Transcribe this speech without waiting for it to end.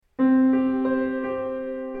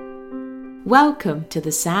Welcome to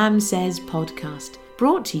the Sam Says podcast,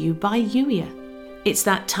 brought to you by Youier. It's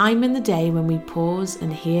that time in the day when we pause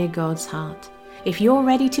and hear God's heart. If you're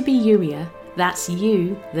ready to be Youier, that's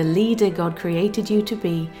you, the leader God created you to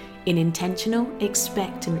be, in intentional,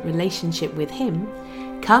 expectant relationship with Him,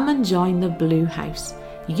 come and join the Blue House,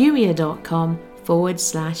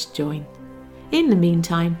 youier.com/join. In the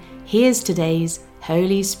meantime, here's today's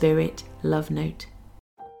Holy Spirit Love Note.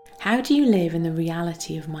 How do you live in the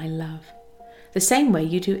reality of my love? The same way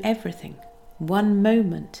you do everything, one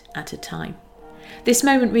moment at a time. This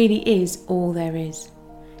moment really is all there is.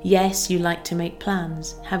 Yes, you like to make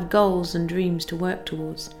plans, have goals and dreams to work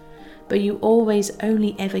towards, but you always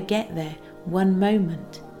only ever get there one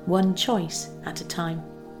moment, one choice at a time.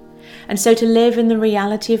 And so to live in the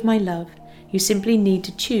reality of my love, you simply need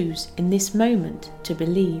to choose in this moment to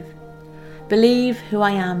believe. Believe who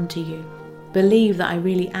I am to you. Believe that I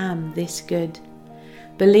really am this good.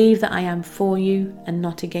 Believe that I am for you and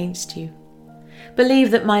not against you.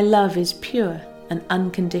 Believe that my love is pure and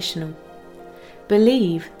unconditional.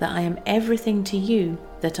 Believe that I am everything to you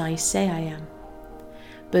that I say I am.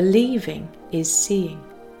 Believing is seeing.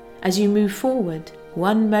 As you move forward,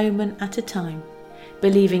 one moment at a time,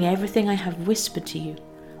 believing everything I have whispered to you,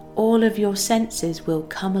 all of your senses will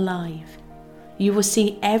come alive. You will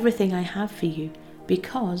see everything I have for you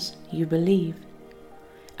because you believe.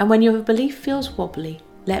 And when your belief feels wobbly,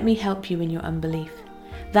 let me help you in your unbelief.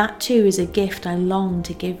 That too is a gift I long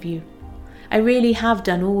to give you. I really have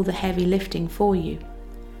done all the heavy lifting for you.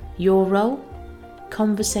 Your role?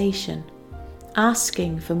 Conversation.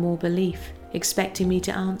 Asking for more belief, expecting me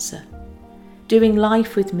to answer. Doing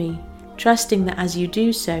life with me, trusting that as you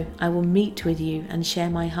do so, I will meet with you and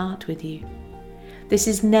share my heart with you. This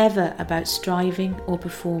is never about striving or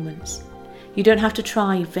performance. You don't have to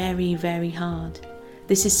try very, very hard.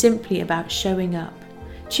 This is simply about showing up,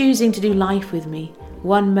 choosing to do life with me,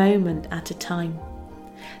 one moment at a time.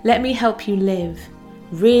 Let me help you live,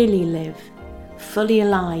 really live, fully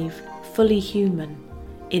alive, fully human,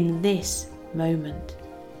 in this moment.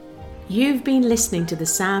 You've been listening to the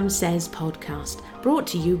Sam Says podcast, brought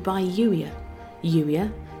to you by Youier. Youier,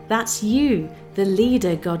 that's you, the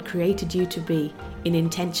leader God created you to be, in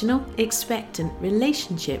intentional, expectant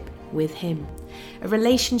relationship with Him. A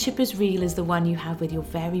relationship as real as the one you have with your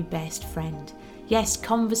very best friend. Yes,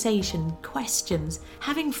 conversation, questions,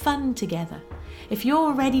 having fun together. If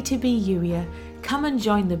you're ready to be Youier, come and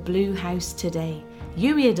join the Blue House today.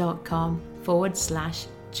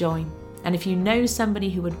 Youier.com/join. And if you know somebody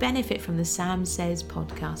who would benefit from the Sam Says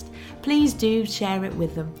podcast, please do share it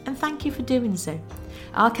with them. And thank you for doing so.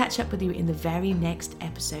 I'll catch up with you in the very next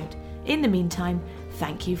episode. In the meantime,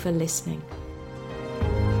 thank you for listening.